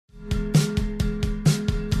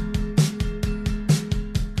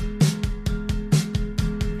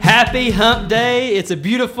Happy Hump Day. It's a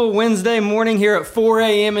beautiful Wednesday morning here at 4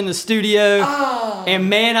 a.m. in the studio. Oh. And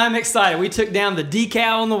man, I'm excited. We took down the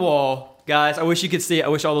decal on the wall. Guys, I wish you could see it. I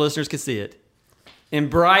wish all the listeners could see it. In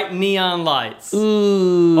bright neon lights.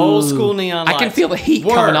 Ooh. Old school neon lights. I can feel the heat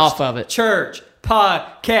coming off of it. Church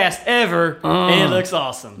podcast ever. And it looks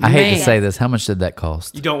awesome. I hate to say this. How much did that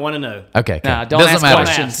cost? You don't want to know. Okay. Nah, don't Doesn't ask matter.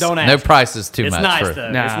 questions. Don't ask. No price is too it's much. Nice, for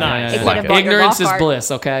though. Nah, it's nice. nah, Like ignorance is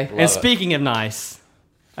bliss, okay? And speaking of nice,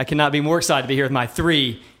 I cannot be more excited to be here with my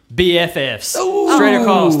three BFFs. Ooh. Straight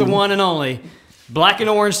across, the one and only Black and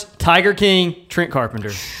Orange Tiger King, Trent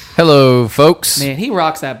Carpenter. Hello, folks. Man, he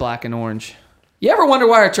rocks that black and orange. You ever wonder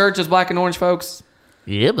why our church is black and orange, folks?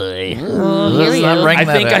 Yeah, boy. I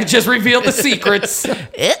think I just revealed the secrets. I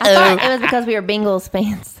thought it was because we were Bengals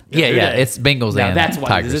fans. Yeah, it's Bengals Now and that's why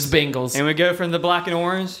Tigers. this is Bengals. And we go from the black and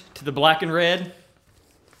orange to the black and red,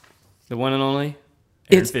 the one and only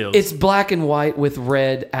Aaron Fields. It's black and white with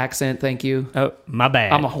red accent, thank you. Oh, my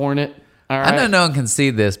bad. I'm a Hornet. All right. I know no one can see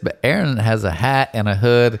this, but Aaron has a hat and a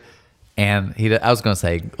hood, and I was going to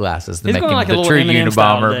say glasses to He's make going him like a the little true Eminem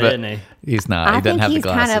style Unabomber, today, but isn't he? he's not. I He doesn't think have the he's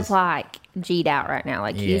glasses. kind of like G'd out right now.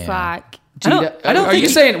 Like he's Yeah. like, I don't are think you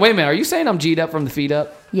he- saying? Wait a minute. Are you saying I'm G'd up from the feet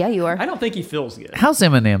up? yeah, you are. I don't think he feels good. How's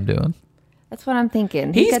Eminem doing? That's what I'm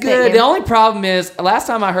thinking. He's got that good. ear- The only problem is, last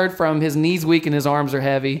time I heard from him, his knees weak and his arms are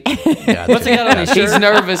heavy. Yeah, What's he got on his shirt? He's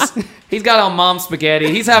nervous. He's got on mom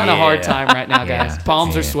spaghetti. He's having a hard time right now, guys. Yeah.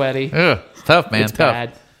 Palms are sweaty. Ugh, tough, man. It's tough.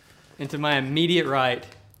 bad. And to my immediate right,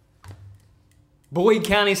 Boyd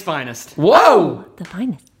County's finest. Whoa! the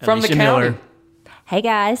finest. From the Alicia county. Miller. Hey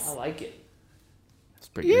guys, I like it. That's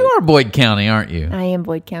pretty You are Boyd County, aren't you? I am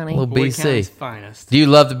Boyd County. Little Boyd BC. County's finest. Do you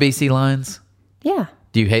love the BC Lions? Yeah,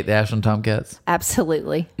 Do you hate the Ashland Tomcats?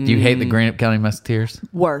 absolutely. Do you hate the Greenup County Musketeers?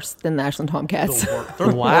 Worse than the Ashland Tomcats.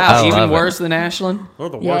 Wow, I even love it. worse than Ashland? They're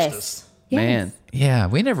the Yes. worstest. Man. Yeah,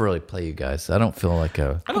 we never really play you guys. I don't feel like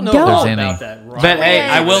a. I don't know Don't. all There's about any- that. But hey,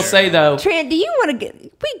 I will say though, Trent, do you want to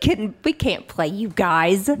get? We can't play you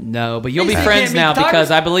guys. no, but you'll be They friends can't beat now Tigers.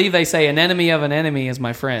 because I believe they say an enemy of an enemy is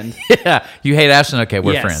my friend. Yeah, you hate Ashland? Okay,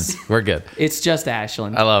 we're Yes. friends. We're good. It's just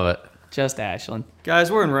Ashland. I love it. Just Ashland.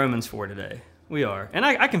 Guys, we're in Romans 4 today. We are. And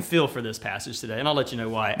I can feel for this passage today, and I'll let you know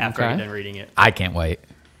why after I Okay. get done reading it. I can't wait.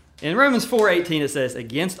 In Romans 4:18, it says,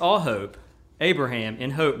 "Against all hope, Abraham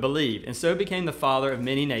in hope believed, and so became the father of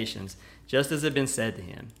many nations, just as had been said to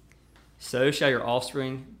him. So shall your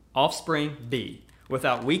offspring be."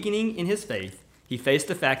 Without weakening in his faith, he faced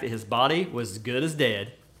the fact that his body was as good as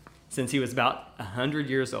dead, since he was about 100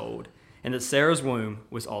 years old, and that Sarah's womb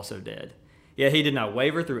was also dead. Yet he did not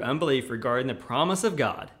waver through unbelief regarding the promise of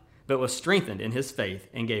God, but was strengthened in his faith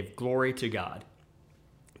and gave glory to God,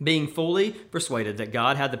 being fully persuaded that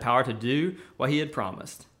God had the power to do what he had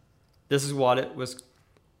promised. This is why it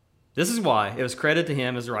was credited to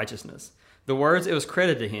him as righteousness. The words "it was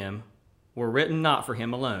credited to him" were written not for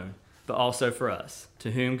him alone, but also for us,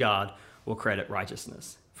 to whom God will credit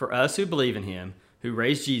righteousness. For us who believe in him, who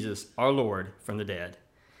raised Jesus, our Lord, from the dead.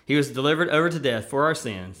 He was delivered over to death for our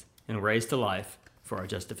sins and raised to life for our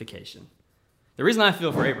justification. The reason I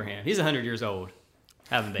feel for Abraham, he's 100 years old,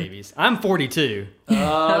 having babies. I'm 42. Okay.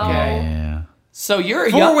 Yeah. So you're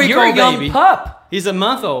a 4-week-old young baby. pup. He's a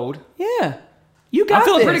month old. Yeah. You got I'm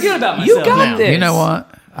feeling this. pretty good about You myself got now. this. You know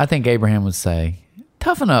what? I think Abraham would say,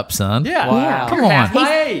 "Toughen up, son." Yeah. Wow. Come You're on. half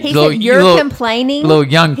my age. He Little- said, "You're little- complaining." Little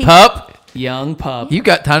young pup. Young pup. You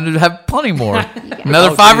got time to have plenty more.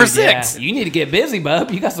 Another 5 or Dude, yeah. 6. You need to get busy, bub.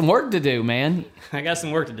 You got some work to do, man. I got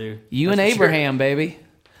some work to do. You That's and for sure. Abraham, baby.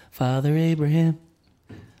 Father Abraham.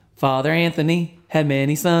 Father Anthony had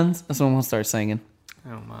many sons. That's what I'm going to start singing.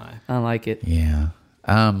 Oh, my. I like it. Yeah.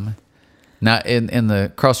 Now, in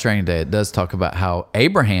the cross-training day, it does talk about how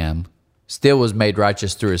Abraham still was made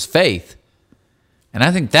righteous through his faith. And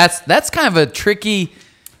I think that's kind of a tricky,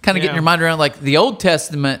 kind of getting Yeah. your mind around. Like the Old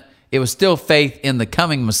Testament, it was still faith in the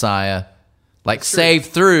coming Messiah, like saved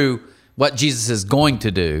through what Jesus is going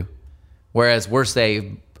to do. Whereas we're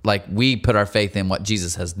saved, like we put our faith in what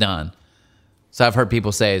Jesus has done. So I've heard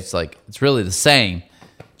people say it's really the same.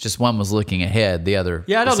 Just one was looking ahead, the other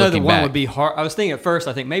Yeah, I was don't know that looking one back. would be hard. I was thinking at first,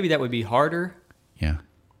 I think maybe that would be harder, Yeah.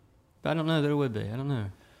 but I don't know that it would be. I don't know.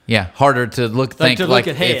 Yeah, harder to look Like to like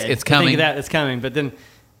look ahead. it's to think coming. that it's coming, but then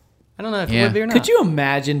I don't know if it Yeah. would be or not. Could you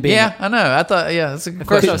imagine being Yeah, I know. I thought, yeah, that's a good At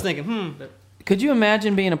first, question. I was thinking, but Could you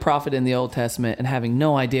imagine being a prophet in the Old Testament and having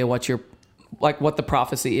no idea what the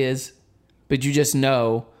prophecy is, but you just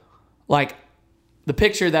know, like, the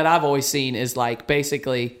picture that I've always seen is like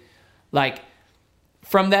basically, like,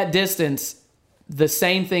 from that distance, the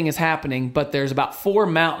same thing is happening, but there's about 4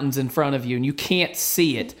 mountains in front of you and you can't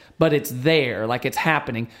see it, but it's there, like it's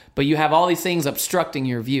happening. But you have all these things obstructing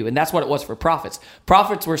your view. And that's what it was for prophets.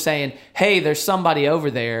 Prophets were saying, hey, there's somebody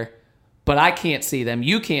over there, but I can't see them.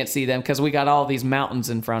 You can't see them because we got all these mountains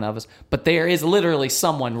in front of us. But there is literally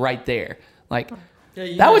someone right there. Like,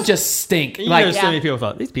 that would just stink. You like, know, so many people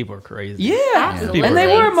thought, these people are crazy. yeah. Absolutely. And they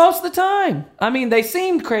were most of the time. I mean, they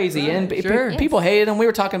seemed crazy. And sure. people hated them. We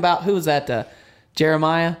were talking about, who was that?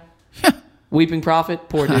 Jeremiah? Weeping prophet?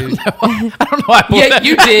 Poor dude. I don't know why I pulled that.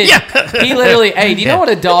 You did. He literally, hey, do you know what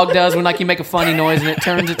a dog does when like you make a funny noise and it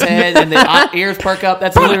turns its head and the ears perk up?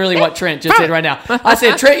 That's literally what Trent just did right now. I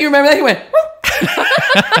said, Trent, you remember that? He went,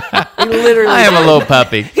 he literally. I am a little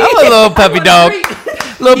puppy. I'm a little puppy dog.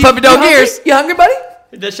 Little puppy dog hungry? ears. You hungry, buddy?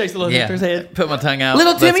 It just shakes the little Yeah. Victor's head. Put my tongue out.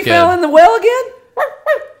 Little That's Timmy good. fell in the well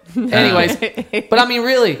again? Anyways, but I mean,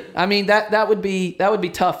 really, I mean, that would be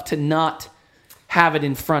tough to not have it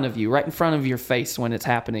in front of you, right in front of your face when it's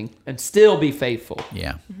happening, and still be faithful.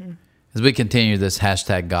 Yeah. As we continue this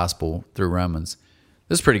hashtag gospel through Romans,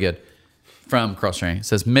 this is pretty good. From Cross Training, it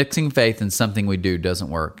says, mixing faith in something we do doesn't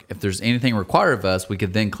work. If there's anything required of us, we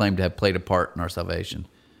could then claim to have played a part in our salvation.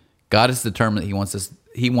 God is determined that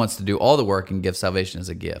He wants to do all the work and give salvation as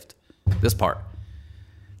a gift. This part.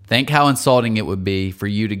 Think how insulting it would be for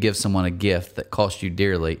you to give someone a gift that cost you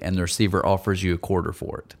dearly and the receiver offers you a quarter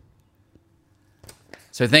for it.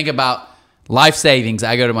 So think about life savings.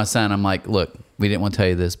 I go to my son. I'm like, look, we didn't want to tell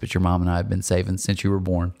you this, but your mom and I have been saving since you were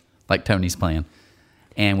born, like Tony's plan.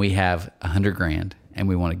 And we have $100,000 and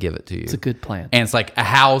we want to give it to you. It's a good plan. And it's like a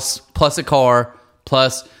house plus a car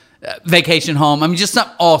plus vacation home. I mean, just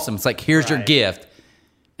something awesome. It's like, here's your gift.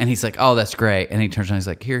 And he's like, oh, that's great. And he turns around, he's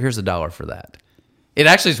like, here's $1 for that. It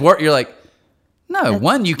actually is worth. You're like, no,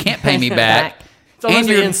 one, you can't pay me back. It's almost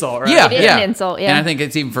And an insult, right? Yeah, It is yeah. an insult, yeah. And I think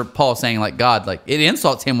it's even for Paul saying, like, God, like, it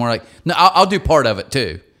insults him. We're like, no, I'll do part of it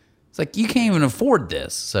too. It's like, you can't even afford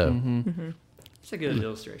this. So It's a good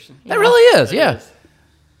illustration. that really is, It yeah. is.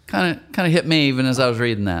 Kind of hit me even as I was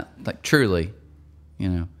reading that. Like, truly, you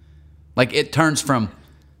know, like it turns from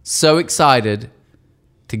so excited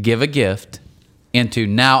to give a gift into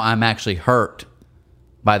now I'm actually hurt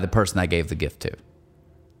by the person I gave the gift to.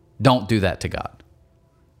 Don't do that to God.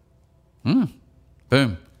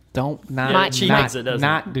 Boom. Don't Mike- she makes it, doesn't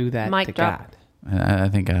not do that Mic to drop. God. I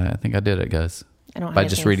think I did it, guys. I don't By have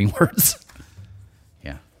just his. reading words.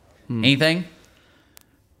 Yeah. Anything?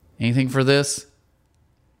 Anything for this?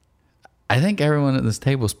 I think everyone at this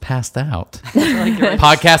table is passed out.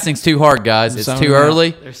 Podcasting's too hard, guys. It's Zoning too out.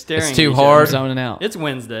 early. They're staring It's at too each hard. other. Zoning out. It's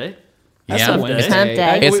Wednesday. That's Yeah. a Wednesday. Hump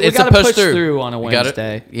day. It's we a gotta push push through. through on a We gotta-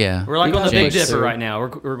 Wednesday. yeah. We're like We on the gotta Big push Dipper through. right now.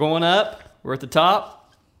 We're going up. We're at the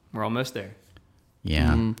top. We're almost there.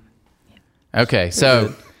 Yeah. Okay,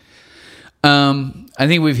 so I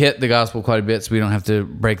think we've hit the gospel quite a bit, so we don't have to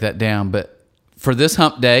break that down. But for this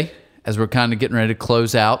hump day, as we're kind of getting ready to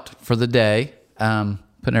close out for the day, putting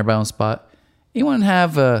everybody on the spot, anyone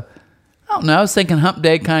have I don't know, I was thinking hump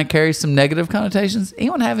day kind of carries some negative connotations.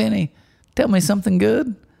 Anyone have any? Tell me something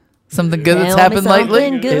good. Something good that's Tell me happened lately?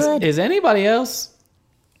 something good. Is anybody else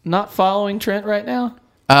not following Trent right now?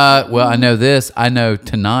 Well, I know this. I know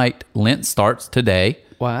tonight, Lent starts today.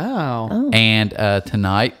 Wow. And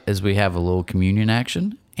tonight, as we have a little communion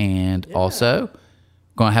action, and also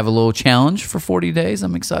going to have a little challenge for 40 days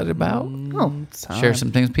I'm excited about. Share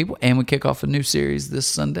some things with people. And we kick off a new series this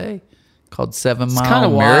Sunday called 7 It's Mile kind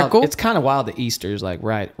of Miracle. wild. It's kind of wild that Easter's like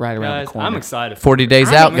right around Guys, the corner. I'm excited. 40 days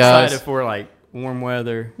I'm out, I'm guys. excited for like warm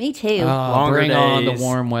weather. Me too. Oh, Longer bring on the days.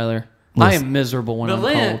 warm weather. I am miserable when But I'm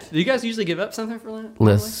Lent, cold. do you guys usually give up something for Lent?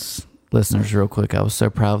 Listeners, real quick, I was so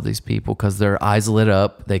proud of these people because their eyes lit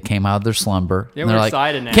up. They came out of their slumber. Yeah, and they're we're like,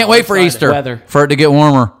 excited now. can't We're wait for excited. Easter Weather. for it to get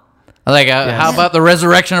warmer. I'm like, how about the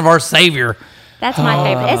resurrection of our Savior? That's my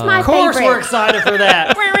favorite. It's my Of course, we're favorite. excited for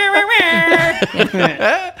that.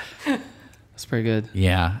 That's pretty good.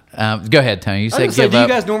 Yeah. Go ahead, Tony. You I was said gonna say, give do you up.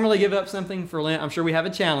 guys normally give up something for Lent? I'm sure we have a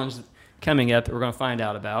challenge coming up that we're going to find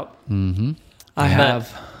out about. I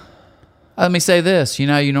have. Let me say this. You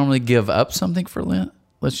know how you normally give up something for Lent?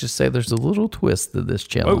 Let's just say there's a little twist to this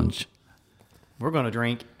challenge. We're going to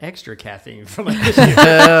drink extra caffeine for Lent this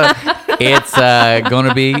year. It's going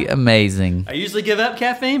to be amazing. I usually give up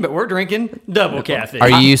caffeine, but we're drinking double caffeine. Are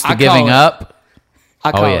you used to I giving call it- up?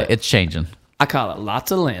 I call Oh, yeah. it. It's changing. I call it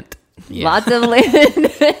lots of Lent. Lots of lint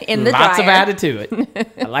in the Lots of dryer. added to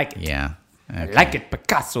it. I like it. Yeah. I like it,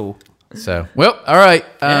 Picasso. So, well, all right.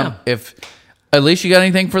 Yeah. If at least you got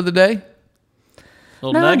anything for the day?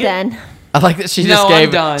 Little No, I'm nugget? done. I like that she No, just I'm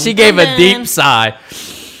gave done. she gave I'm a deep done. sigh.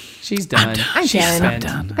 She's done. I'm She's done. spent.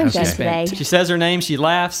 I'm She's done spent. today. She says her name. She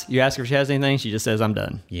laughs. You ask her if she has anything. She just says, "I'm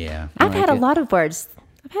done." Yeah. I've had a it. lot of words.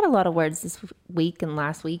 I've had a lot of words this week and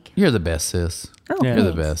last week. You're the best, sis. Oh, Yeah. You're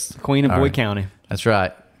the thanks. best. Queen of All Boyd right. County. That's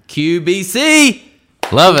right. QBC.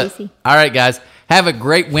 Love it. QBC. All right, guys. Have a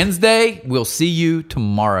great Wednesday. We'll see you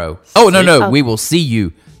tomorrow. Oh, no. Oh. We will see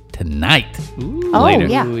you tonight. Oh, Later.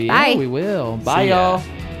 yeah. Ooh, Bye. we will. Bye, See ya. y'all.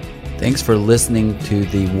 Thanks for listening to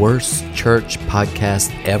the Worst Church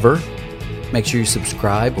podcast ever. Make sure you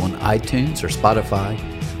subscribe on iTunes or Spotify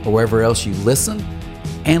or wherever else you listen,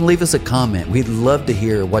 and leave us a comment. We'd love to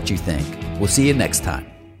hear what you think. We'll see you next time.